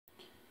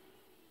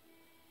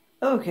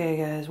Okay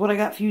guys, what I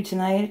got for you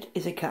tonight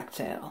is a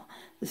cocktail.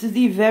 This is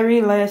the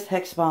very last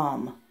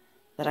Hex-bomb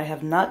that I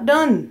have not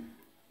done.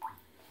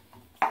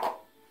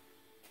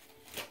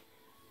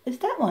 It's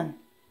that one.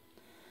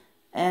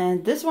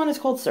 And this one is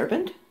called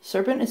Serpent.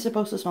 Serpent is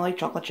supposed to smell like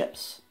chocolate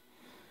chips.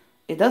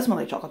 It does smell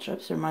like chocolate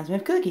chips. It reminds me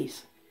of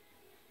cookies.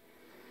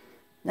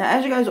 Now,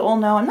 as you guys all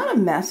know, I'm not a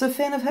massive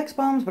fan of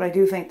Hex-bombs, but I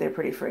do think they're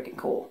pretty freaking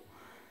cool.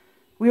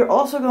 We are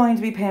also going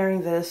to be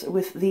pairing this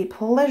with the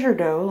Pleasure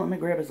Dough. Let me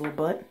grab his little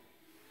butt.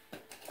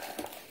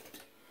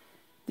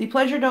 The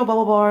Pleasure Dough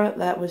Bubble Bar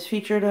that was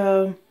featured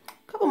a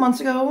couple months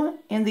ago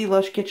in the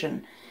Lush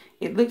kitchen.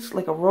 It looks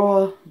like a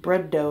raw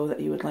bread dough that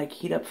you would like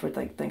heat up for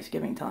like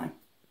Thanksgiving time.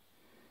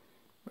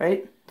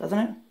 Right? Doesn't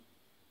it?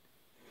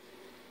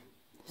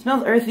 It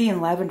smells earthy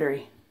and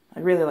lavendery. I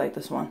really like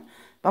this one.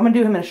 But I'm going to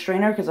do him in a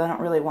strainer because I don't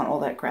really want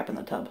all that crap in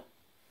the tub.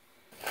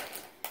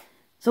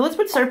 So let's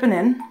put Serpent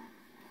in.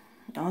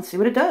 And let's see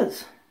what it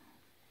does.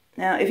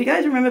 Now, if you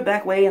guys remember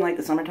back way in like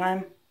the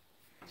summertime,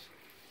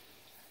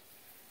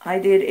 I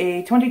did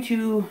a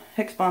 22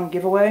 Hex-bomb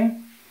giveaway,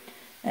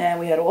 and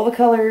we had all the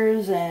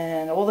colors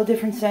and all the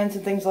different scents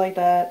and things like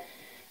that.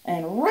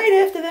 And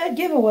right after that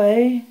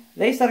giveaway,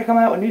 they started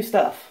coming out with new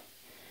stuff.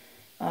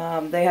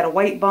 They had a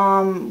white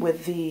bomb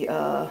with the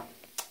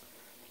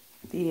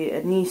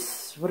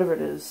anise, whatever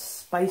it is,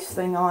 spice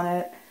thing on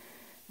it.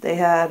 They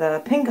had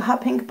a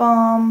hot pink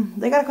bomb.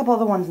 They got a couple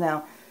other ones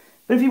now.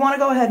 But if you want to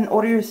go ahead and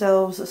order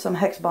yourselves some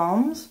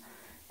Hex-bombs,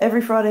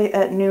 every Friday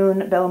at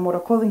noon, Bella Mortal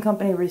Clothing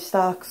Company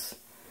restocks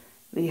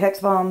the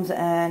Hex-bombs,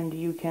 and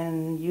you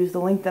can use the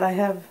link that I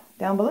have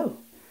down below.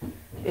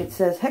 It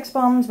says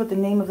Hex-bombs, but the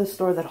name of the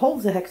store that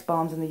holds the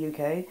Hex-bombs in the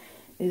UK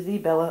is the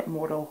Bella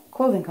Mortal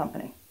Clothing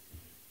Company.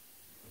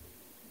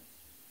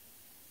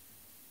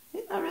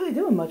 He's not really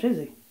doing much, is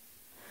he?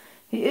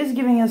 He is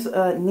giving us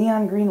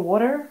neon green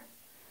water,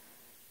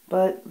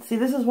 but see,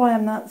 this is why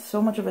I'm not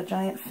so much of a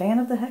giant fan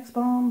of the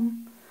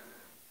Hex-bomb.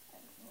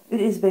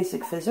 It is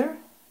basic fizzer.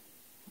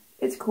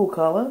 It's cool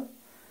color.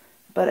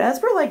 But as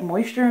for like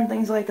moisture and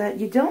things like that,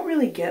 you don't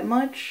really get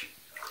much.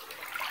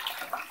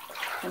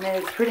 I mean,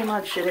 it's pretty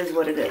much, it is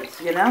what it is,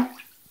 you know?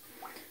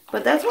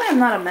 But that's why I'm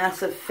not a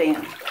massive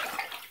fan.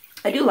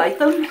 I do like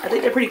them. I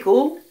think they're pretty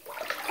cool.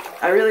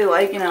 I really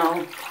like, you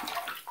know,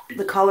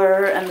 the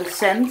color and the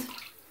scent.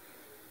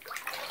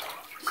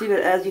 See, but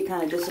as you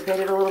kind of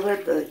dissipate it a little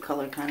bit, the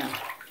color kind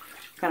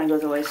of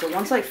goes away. So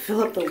once I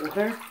fill up the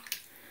water,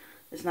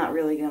 it's not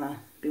really going to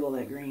be all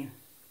that green.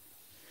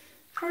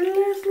 For the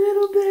last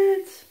little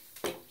bit.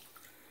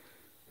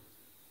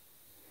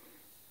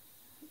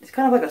 It's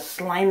kind of like a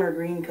Slimer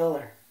green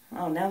color.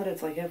 Oh, now that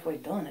it's like halfway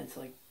done, it's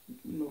like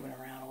moving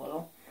around a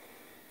little.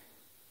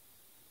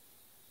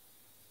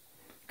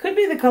 Could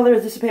be the color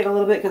has dissipated a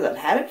little bit because I've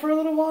had it for a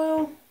little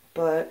while,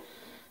 but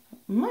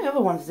my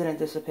other ones didn't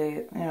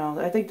dissipate. You know,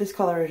 I think this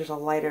color is just a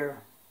lighter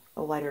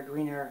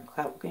greener,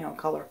 you know,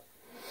 color.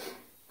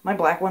 My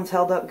black ones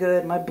held up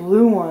good. My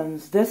blue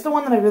ones, that's the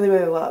one that I really,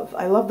 really love.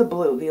 I love the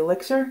blue, the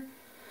elixir,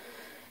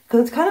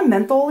 because it's kind of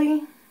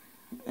mentholy,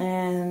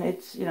 and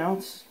it's, you know,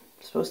 it's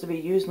supposed to be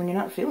used when you're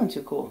not feeling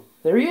too cool.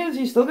 There he is,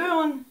 he's still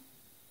going.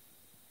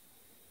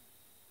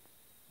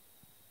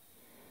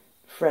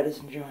 Fred is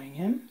enjoying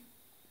him.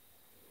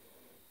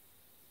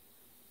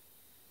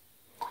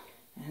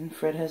 And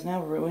Fred has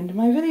now ruined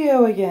my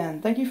video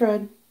again. Thank you,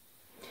 Fred.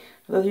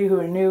 For those of you who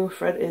are new,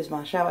 Fred is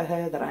my shower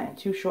head that I am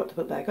too short to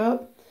put back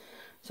up.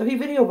 So he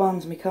video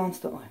bombs me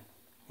constantly.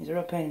 He's a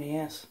real pain in the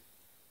ass.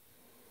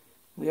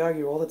 We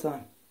argue all the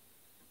time.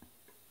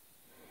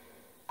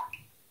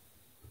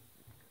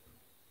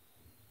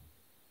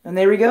 And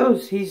there he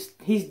goes.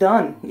 He's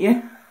done.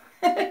 Yeah.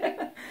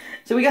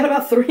 So we got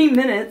about 3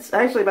 minutes,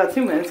 actually about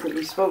 2 minutes because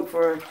we spoke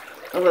for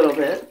a little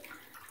bit,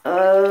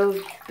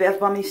 of bath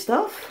bomby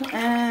stuff,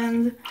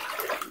 and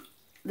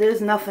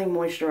there's nothing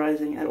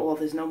moisturizing at all.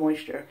 There's no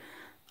moisture.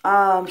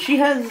 She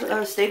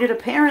has stated,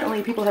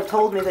 apparently people have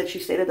told me that she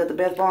stated that the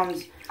bath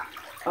bombs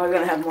are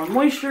going to have more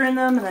moisture in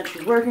them and that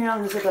she's working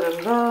on this,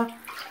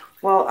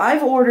 Well,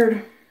 I've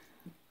ordered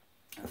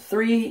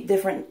 3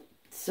 different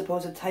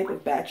supposed type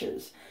of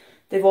batches.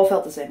 They've all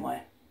felt the same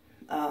way.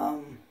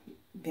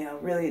 You know,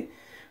 really,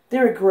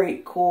 they're a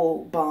great,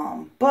 cool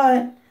bomb.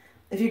 But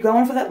if you're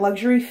going for that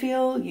luxury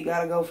feel, you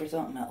gotta go for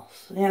something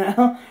else, you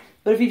know?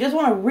 But if you just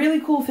want a really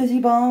cool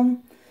fizzy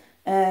bomb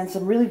and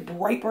some really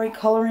bright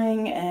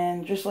coloring,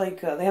 and just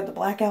like, they have the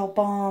blackout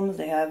bombs,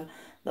 they have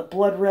the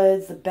blood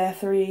reds, the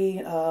Bathory,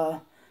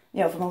 you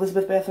know, from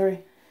Elizabeth Bathory.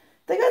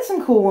 They got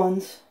some cool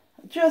ones.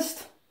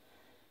 Just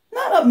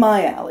not up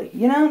my alley,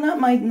 you know? Not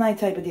my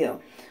type of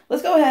deal.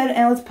 Let's go ahead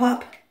and let's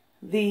pop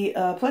the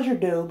Pleasure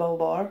Dough Bubble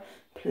Bar,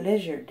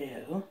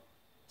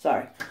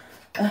 sorry,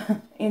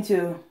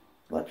 into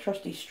the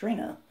trusty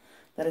strainer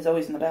that is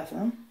always in the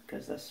bathroom,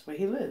 because that's where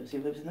he lives. He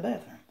lives in the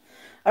bathroom.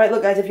 Alright,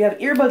 look guys, if you have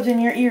earbuds in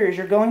your ears,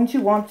 you're going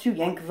to want to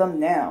yank them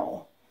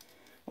now.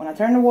 When I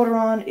turn the water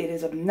on, it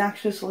is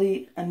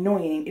obnoxiously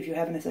annoying if you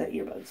haven't set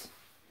earbuds.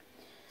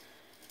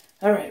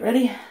 Alright,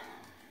 ready?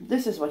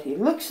 This is what he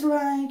looks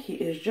like.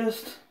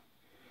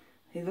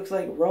 He looks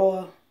like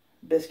raw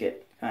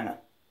biscuit, kind of.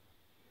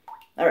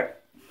 Alright,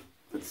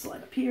 let's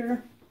slide up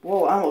here.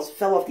 Whoa, I almost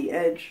fell off the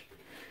edge.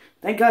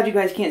 Thank God you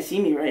guys can't see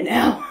me right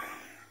now.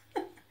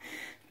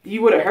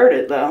 You would have heard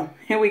it, though.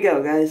 Here we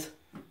go, guys.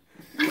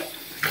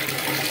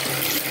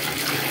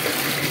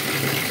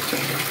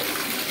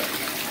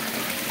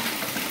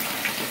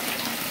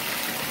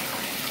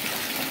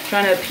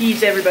 Trying to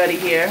appease everybody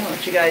here. I'll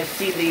let you guys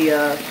see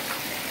the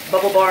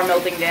bubble bar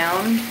melting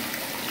down.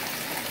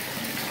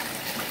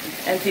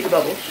 And see the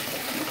bubbles.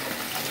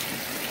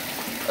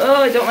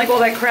 Oh, I don't like all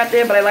that crap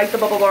there, but I like the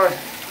bubble bar.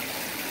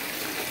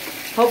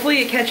 Hopefully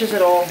it catches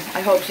it all.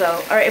 I hope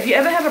so. Alright, if you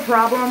ever have a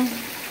problem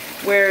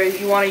where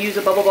you want to use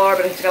a bubble bar,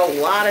 but it's got a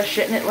lot of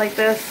shit in it like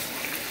this,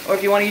 or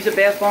if you want to use a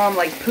bath bomb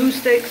like Poo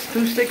Sticks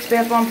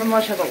bath bomb from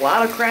Lush has a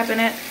lot of crap in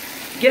it,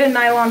 get a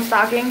nylon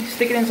stocking,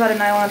 stick it inside a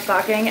nylon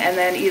stocking, and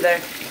then either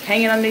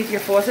hang it underneath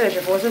your faucet as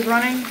your faucet's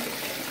running,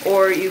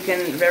 or you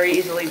can very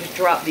easily just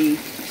drop the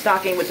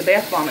stocking with the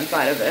bath bomb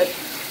inside of it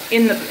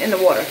in the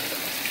water.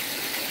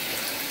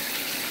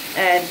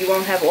 And you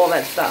won't have all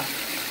that stuff.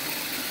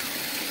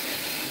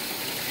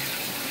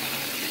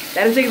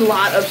 That is a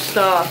lot of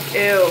stuff.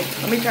 Ew.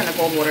 Let me turn the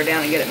cold water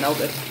down and get it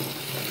melted.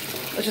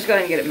 Let's just go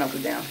ahead and get it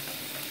melted down.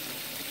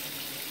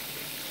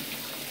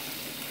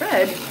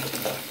 Fred?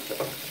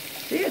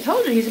 See, I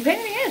told you, he's a pain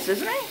in the ass,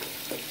 isn't he?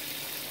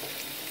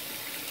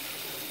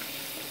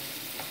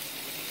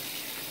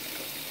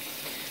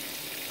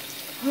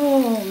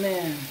 Oh,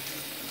 man.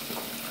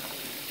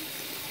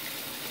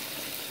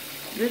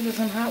 This is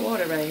some hot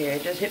water right here.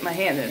 It just hit my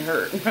hand and it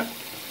hurt.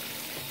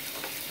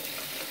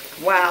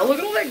 Wow, look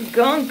at all that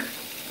gunk.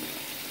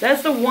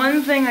 That's the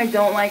one thing I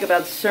don't like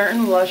about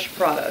certain Lush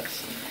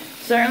products.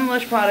 Certain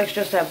Lush products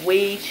just have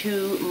way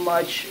too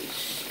much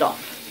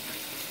stuff.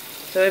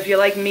 So if you're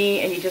like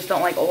me and you just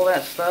don't like all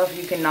that stuff,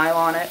 you can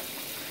nylon it.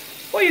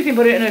 Or you can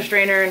put it in a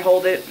strainer and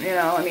hold it, you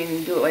know, I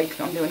mean, do it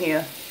like I'm doing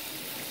here.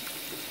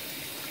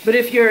 But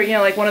if you're, you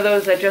know, like one of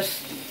those that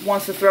just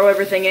wants to throw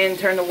everything in,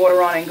 turn the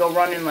water on, and go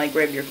run and, like,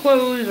 grab your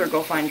clothes, or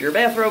go find your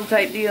bathrobe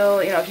type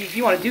deal, you know, if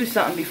you want to do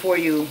something before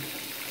you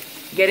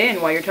get in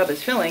while your tub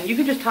is filling, you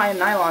can just tie a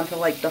nylon to,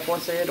 like, the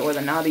faucet or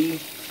the knobby,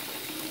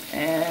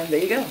 and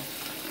there you go.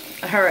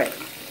 Alright,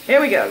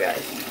 here we go,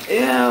 guys.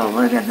 Ew,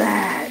 look at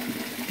that.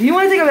 Do you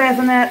want to take a bath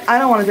in that? I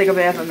don't want to take a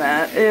bath in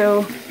that.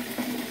 Ew.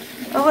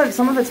 Oh, look,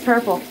 some of it's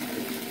purple.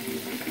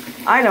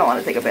 I don't want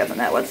to take a bath in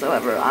that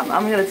whatsoever. I'm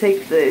going to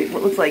take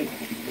what looks like,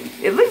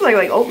 it looks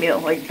like oatmeal,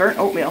 like burnt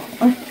oatmeal.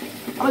 I'm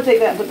going to take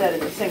that and put that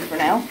in the sink for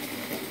now.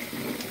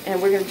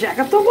 And we're going to jack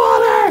up the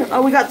water.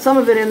 Oh, we got some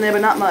of it in there,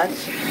 but not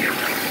much.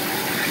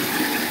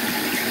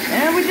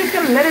 And we're just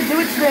going to let it do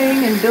its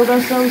thing and build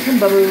ourselves some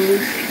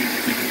bubbles.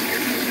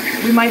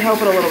 We might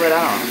help it a little bit, I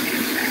don't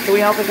know. Can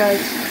we help it,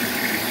 guys?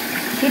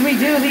 Should we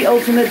do the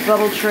ultimate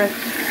bubble trick?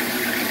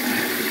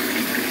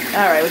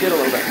 Alright, we did a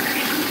little bit.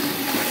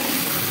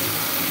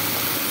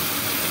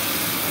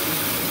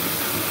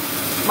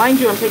 Mind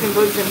you, I'm taking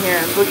Boogs in here,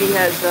 and Boogie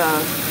has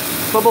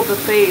bubble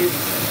buffets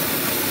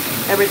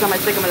every time I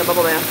stick him in a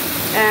bubble bath.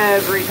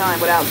 Every time,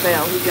 without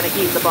fail, he's going to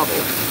eat the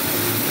bubbles.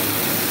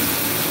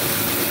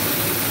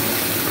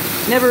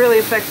 Never really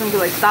affects him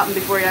because I stop him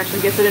before he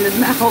actually gets it in his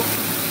mouth.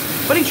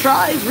 But he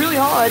tries really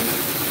hard.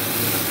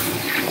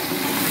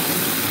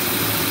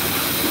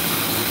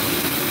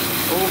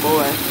 Oh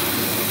boy.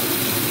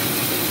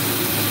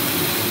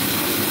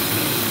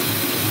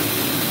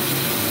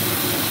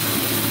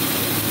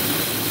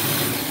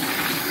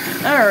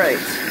 Alright.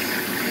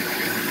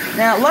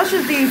 Now, Lush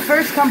is the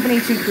first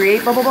company to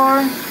create Bubble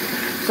Bar.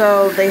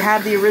 So, they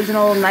have the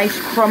original nice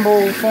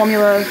crumble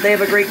formula. They have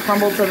a great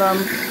crumble to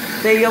them.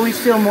 They always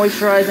feel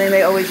moisturizing.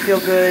 They always feel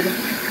good.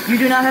 You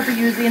do not have to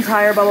use the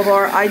entire Bubble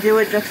Bar. I do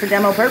it just for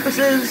demo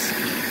purposes.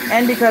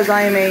 And because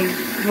I am a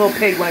little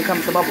pig when it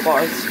comes to Bubble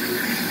Bars.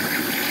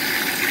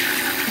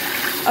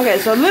 Okay,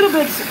 so little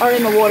bits are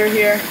in the water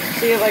here.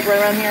 See it like right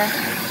around here?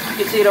 You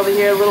can see it over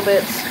here, little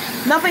bits.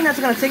 Nothing that's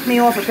going to tick me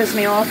off or piss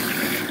me off.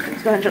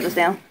 Let's go ahead and shut this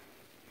down.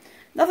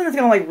 Nothing that's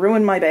going to, like,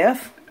 ruin my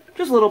bath.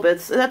 Just little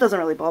bits. That doesn't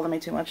really bother me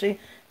too much. See?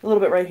 A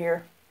little bit right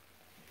here.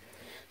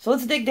 So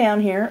let's dig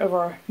down here of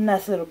our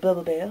nice little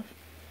bubble bath.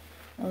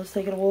 Now let's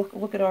take a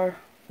look at our,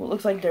 what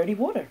looks like dirty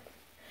water.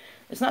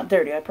 It's not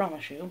dirty, I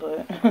promise you,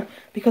 but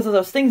because of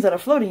those things that are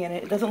floating in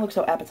it, it doesn't look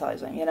so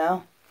appetizing, you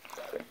know?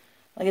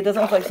 Like, it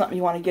doesn't look like something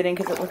you want to get in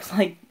because it looks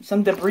like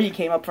some debris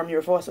came up from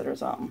your faucet or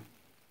something.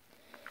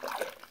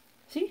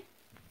 See?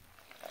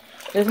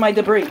 There's my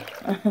debris.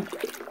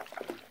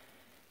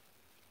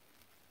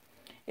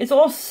 It's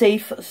all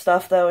safe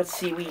stuff, though. It's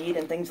seaweed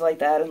and things like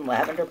that, and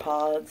lavender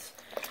pods.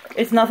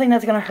 It's nothing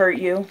that's going to hurt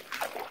you.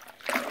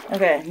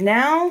 Okay,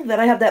 now that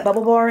I have that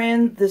bubble bar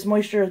in, this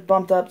moisture is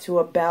bumped up to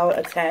about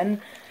a 10.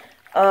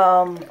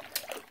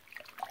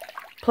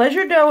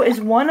 Pleasure Dough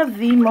is one of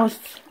the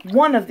most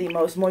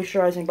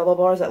moisturizing bubble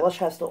bars that Lush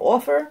has to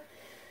offer.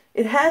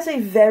 It has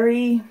a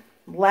very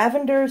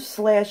lavender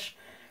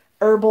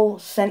 / herbal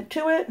scent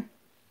to it.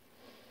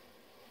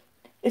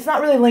 It's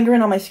not really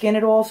lingering on my skin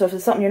at all, so if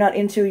it's something you're not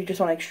into, you just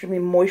want an extremely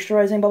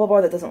moisturizing bubble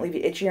bar that doesn't leave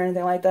you itchy or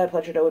anything like that,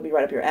 Pleasure Dough would be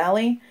right up your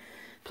alley.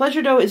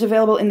 Pleasure Dough is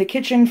available in the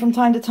kitchen from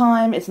time to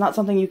time. It's not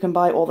something you can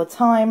buy all the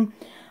time.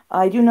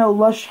 I do know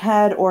Lush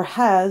had or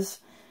has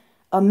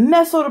a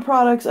mess load of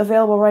products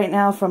available right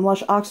now from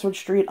Lush Oxford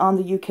Street on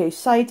the UK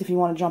site, if you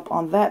want to jump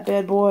on that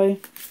bad boy.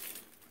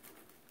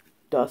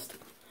 Dust.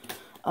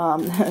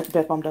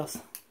 Bath bomb dust.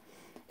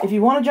 If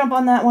you want to jump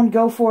on that one,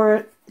 go for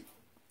it.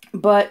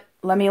 But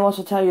let me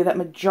also tell you that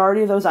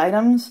majority of those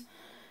items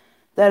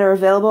that are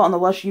available on the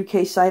Lush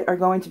UK site are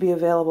going to be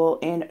available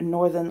in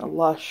Northern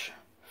Lush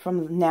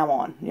from now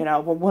on. You know,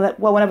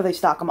 well, whenever they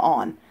stock them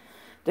on.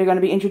 They're going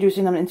to be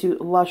introducing them into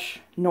Lush,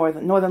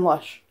 Northern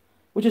Lush,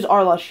 which is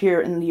our Lush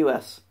here in the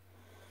US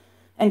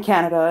and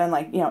Canada and,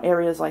 like, you know,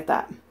 areas like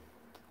that.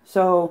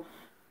 So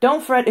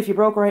don't fret if you're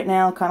broke right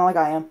now, kind of like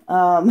I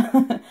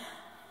am.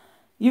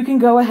 You can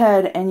go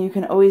ahead and you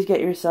can always get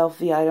yourself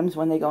the items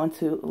when they go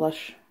into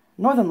Lush,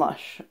 Northern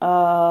Lush.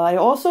 I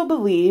also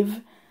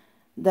believe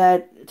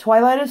that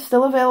Twilight is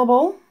still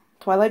available.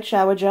 Twilight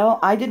Shower Gel.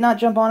 I did not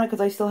jump on it because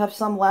I still have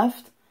some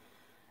left.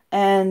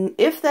 And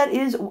if that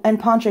is, and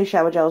Ponche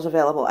Shower Gel is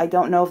available. I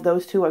don't know if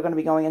those two are going to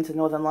be going into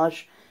Northern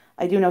Lush.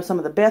 I do know some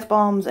of the bath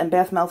bombs and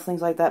bath melts,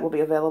 things like that, will be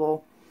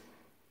available.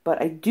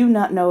 But I do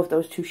not know if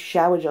those two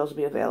shower gels will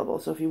be available.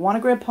 So if you want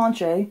to grab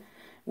Ponche,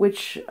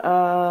 which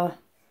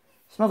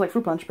smells like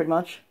fruit punch pretty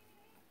much,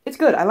 it's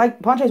good. I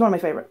like, Ponche is one of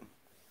my favorite.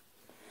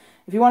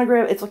 If you want to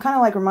grab, it's kind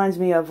of like, reminds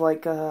me of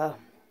like, I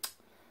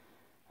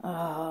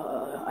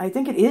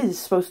think it is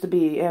supposed to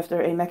be after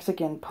a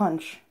Mexican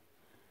punch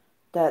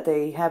that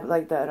they have,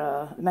 like,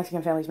 that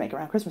Mexican families make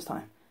around Christmas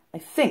time. I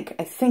think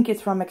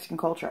it's from Mexican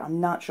culture. I'm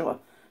not sure.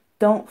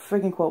 Don't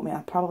friggin' quote me.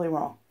 I'm probably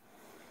wrong.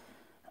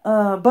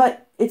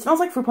 But it smells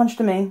like fruit punch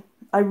to me.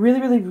 I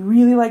really, really,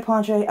 really like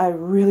Ponche. I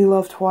really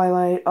love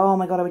Twilight. Oh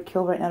my god, I would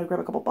kill right now to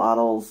grab a couple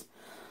bottles.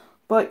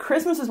 But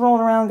Christmas is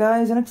rolling around,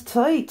 guys, and it's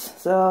tight.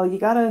 So you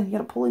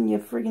gotta pull in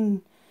your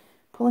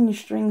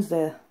strings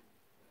there.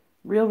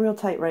 Real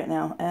tight right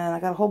now. And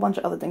I got a whole bunch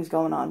of other things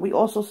going on. We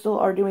also still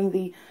are doing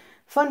the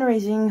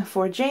fundraising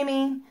for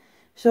Jaime.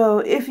 So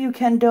if you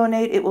can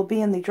donate, it will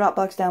be in the drop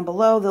box down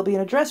below. There'll be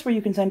an address where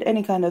you can send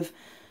any kind of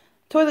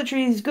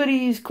toiletries,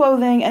 goodies,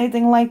 clothing,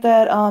 anything like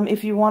that.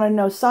 If you want to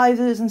know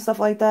sizes and stuff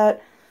like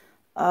that,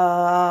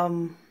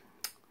 I'll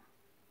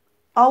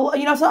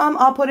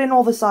put in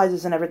all the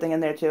sizes and everything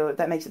in there too, if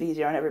that makes it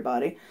easier on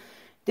everybody.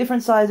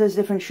 Different sizes,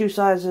 different shoe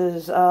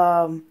sizes,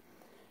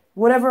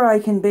 whatever I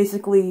can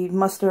basically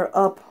muster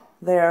up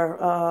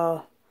there.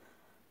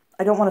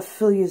 I don't want to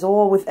fill you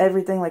all with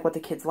everything, like what the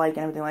kids like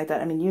and everything like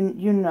that. I mean,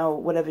 you know,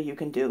 whatever you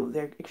can do.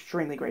 They're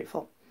extremely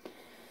grateful.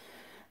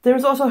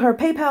 There's also her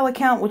PayPal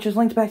account, which is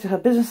linked back to her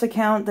business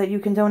account that you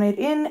can donate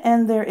in,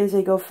 and there is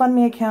a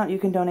GoFundMe account you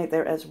can donate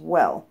there as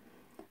well.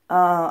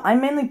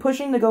 I'm mainly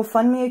pushing the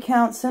GoFundMe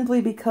account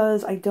simply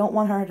because I don't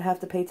want her to have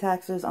to pay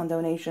taxes on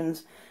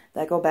donations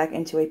that go back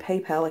into a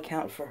PayPal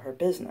account for her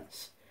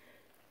business,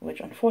 which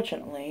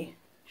unfortunately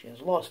she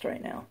has lost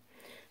right now.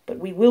 But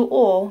we will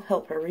all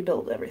help her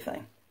rebuild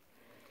everything.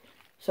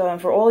 So,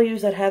 and for all of you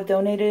that have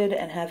donated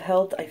and have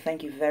helped, I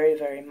thank you very,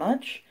 very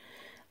much.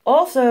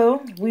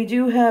 Also, we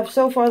do have,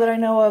 so far that I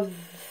know of,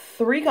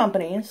 3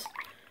 companies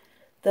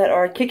that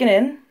are kicking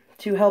in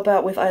to help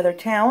out with either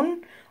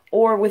town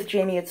or with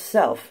Jaime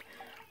itself.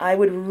 I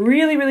would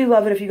really, really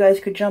love it if you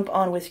guys could jump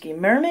on Whiskey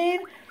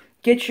Mermaid,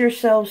 get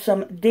yourselves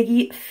some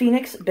Diggy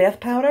Phoenix bath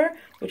powder,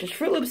 which is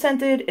Fruit Loop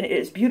scented, and it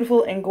is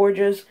beautiful and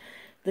gorgeous.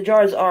 The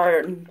jars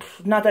are,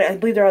 not that I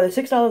believe they're either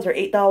 $6 or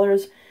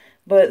 $8,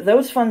 but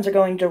those funds are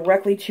going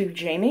directly to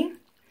Jaime.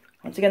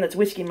 Once again, that's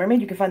Whiskey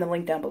Mermaid. You can find the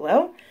link down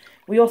below.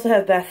 We also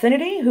have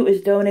Bathinity, who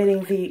is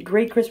donating the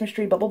Great Christmas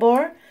Tree Bubble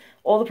Bar.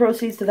 All the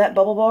proceeds to that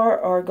bubble bar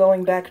are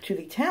going back to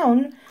the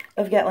town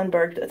of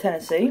Gatlinburg,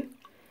 Tennessee.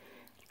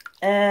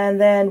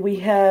 And then we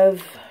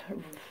have,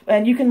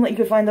 and you can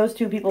find those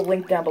 2 people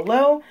linked down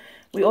below.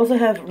 We also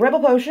have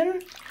Rebel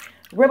Potion.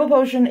 Rebel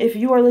Potion, if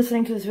you are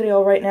listening to this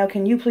video right now,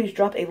 can you please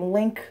drop a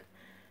link?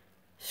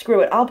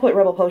 Screw it, I'll put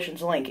Rebel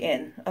Potion's link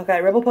in.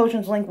 Okay, Rebel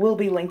Potion's link will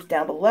be linked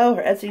down below,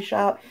 her Etsy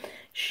shop.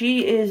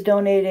 She is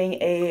donating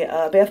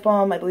a bath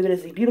bomb. I believe it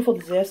is the Beautiful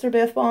Disaster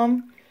bath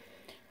bomb.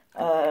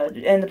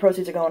 And the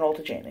proceeds are going all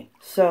to Jaime.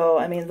 So,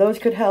 I mean, those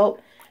could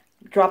help.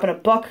 Dropping a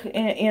buck,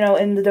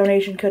 in the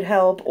donation could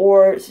help.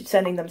 Or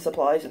sending them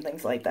supplies and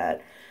things like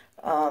that.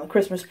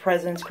 Christmas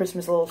presents,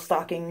 Christmas little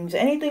stockings,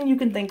 anything you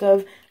can think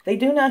of. They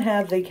do not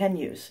have, they can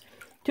use.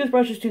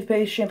 Toothbrushes,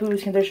 toothpaste,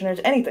 shampoos, conditioners,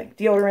 anything.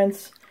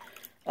 Deodorants.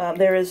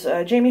 There is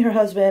Jaime, her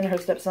husband, her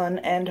stepson,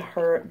 and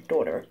her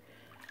daughter.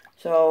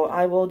 So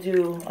I will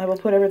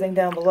put everything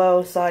down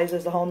below,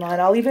 sizes, the whole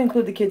 9. I'll even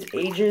include the kids'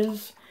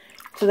 ages,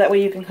 so that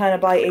way you can kind of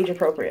buy age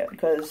appropriate,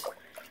 because,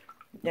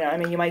 I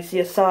mean, you might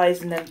see a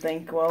size and then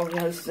think, well,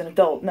 this is an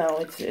adult.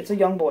 No, it's a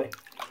young boy.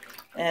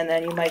 And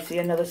then you might see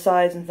another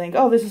size and think,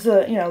 oh, this is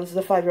a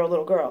 5-year-old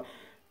little girl.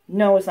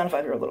 No, it's not a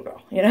 5-year-old little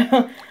girl,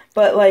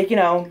 But, like, you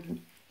don't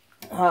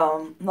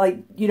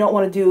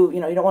want to do,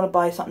 you don't want to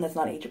buy something that's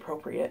not age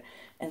appropriate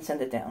and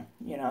send it down,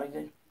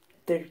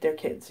 they're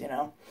kids,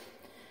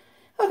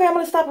 Okay, I'm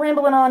going to stop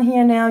rambling on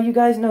here now. You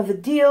guys know the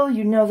deal.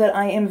 You know that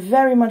I am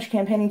very much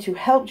campaigning to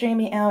help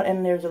Jaime out,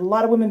 and there's a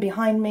lot of women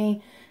behind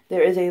me.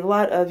 There is a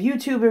lot of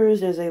YouTubers,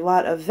 there's a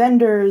lot of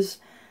vendors,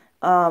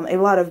 a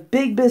lot of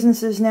big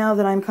businesses now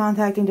that I'm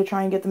contacting to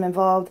try and get them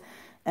involved,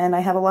 and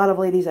I have a lot of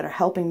ladies that are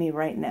helping me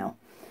right now.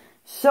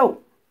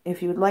 So,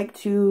 if you would like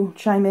to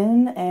chime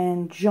in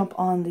and jump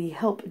on the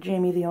Help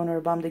Jaime the Owner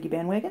Bomb Diggy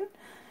bandwagon,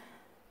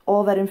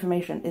 all that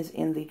information is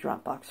in the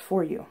Dropbox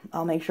for you.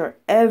 I'll make sure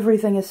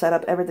everything is set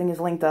up, everything is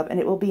linked up, and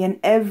it will be in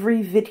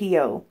every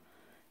video.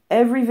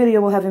 Every video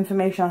will have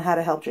information on how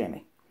to help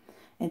Jaime.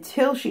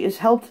 Until she is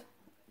helped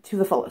to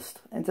the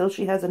fullest. Until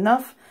she has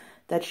enough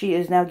that she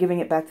is now giving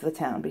it back to the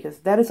town. Because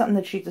that is something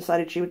that she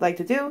decided she would like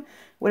to do.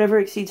 Whatever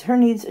exceeds her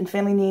needs and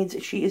family needs,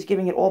 she is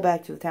giving it all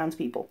back to the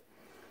townspeople.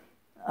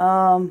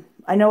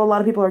 I know a lot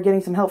of people are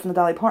getting some help from the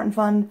Dolly Parton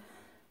Fund.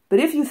 But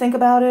if you think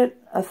about it,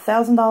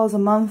 $1,000 a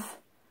month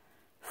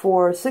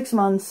for 6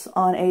 months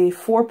on a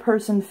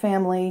 4-person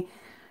family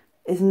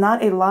is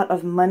not a lot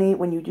of money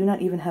when you do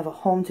not even have a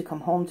home to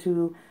come home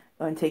to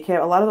and take care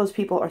of. A lot of those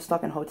people are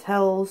stuck in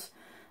hotels,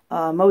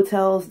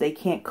 motels. They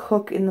can't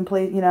cook in the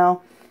place, you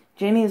know.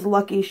 Jaime is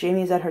lucky.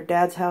 Jaime is at her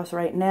dad's house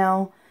right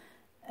now,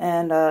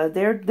 and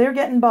they're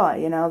getting by,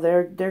 you know.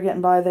 They're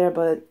getting by there,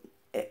 but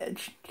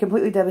it's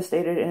completely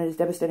devastated, and it is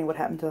devastating what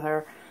happened to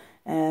her.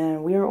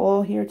 And we are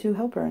all here to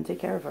help her and take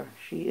care of her.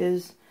 She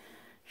is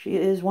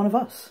one of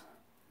us.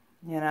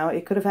 You know,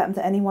 it could have happened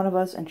to any one of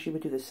us, and she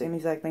would do the same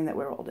exact thing that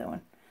we're all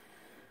doing.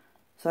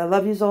 So I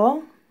love yous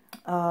all.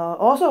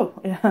 Also,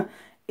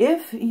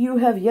 if you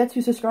have yet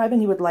to subscribe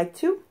and you would like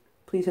to,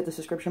 please hit the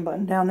subscription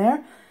button down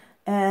there.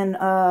 And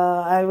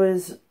I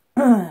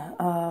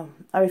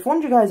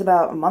informed you guys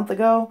about a month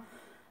ago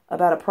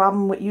about a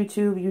problem with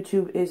YouTube.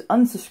 YouTube is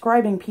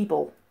unsubscribing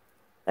people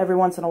every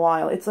once in a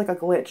while. It's like a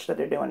glitch that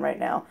they're doing right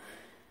now.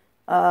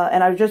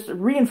 And I've just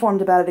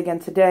re-informed about it again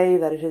today,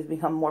 that it has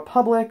become more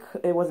public.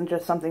 It wasn't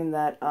just something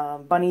that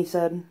Bunny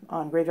said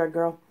on Graveyard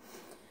Girl.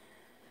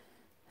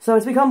 So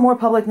it's become more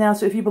public now,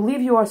 so if you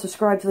believe you are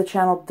subscribed to the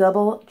channel,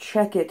 double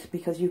check it,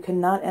 because you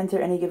cannot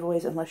enter any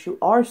giveaways unless you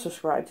are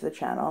subscribed to the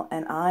channel,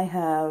 and I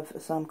have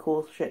some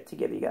cool shit to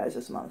give you guys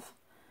this month.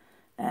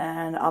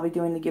 And I'll be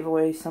doing the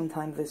giveaway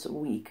sometime this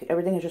week.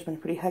 Everything has just been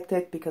pretty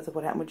hectic because of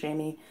what happened with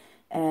Jaime,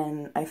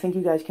 and I think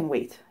you guys can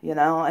wait, you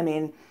know? I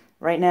mean,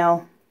 right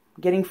now,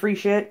 getting free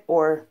shit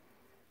or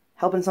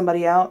helping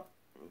somebody out,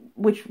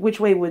 which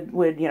way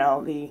would you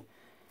know, the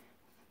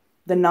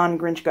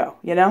non-Grinch go,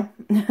 you know?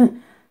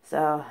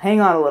 So,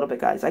 hang on a little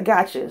bit, guys. I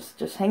got you.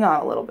 Just hang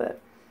on a little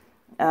bit.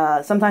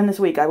 Sometime this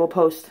week, I will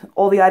post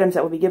all the items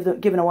that will be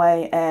given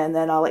away, and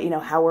then I'll let you know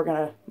how we're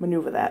going to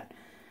maneuver that.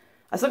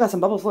 I still got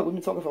some bubbles. Look, we've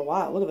been talking for a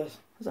while. Look at this.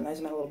 There's a nice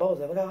amount of little bubbles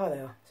there. Look how high they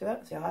are. See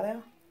that? See how high they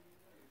are?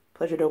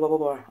 Pleasure Dough Bubble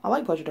Bar. I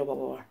like Pleasure Dough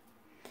Bubble Bar.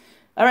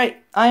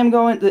 Alright, I am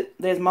going...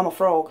 There's Mama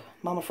Frog.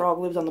 Mama Frog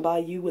lives on the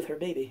bayou with her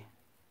baby.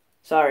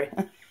 Sorry.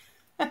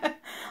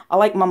 I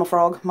like Mama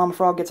Frog. Mama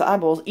Frog gets her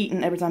eyeballs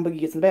eaten every time Boogie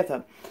gets in the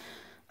bathtub.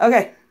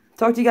 Okay.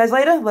 Talk to you guys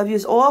later. Love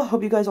yous all.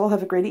 Hope you guys all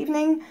have a great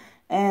evening.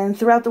 And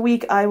throughout the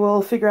week, I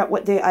will figure out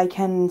what day I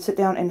can sit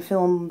down and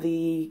film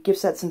the gift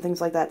sets and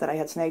things like that I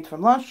had snagged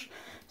from Lush.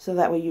 So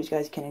that way you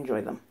guys can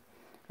enjoy them.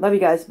 Love you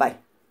guys. Bye.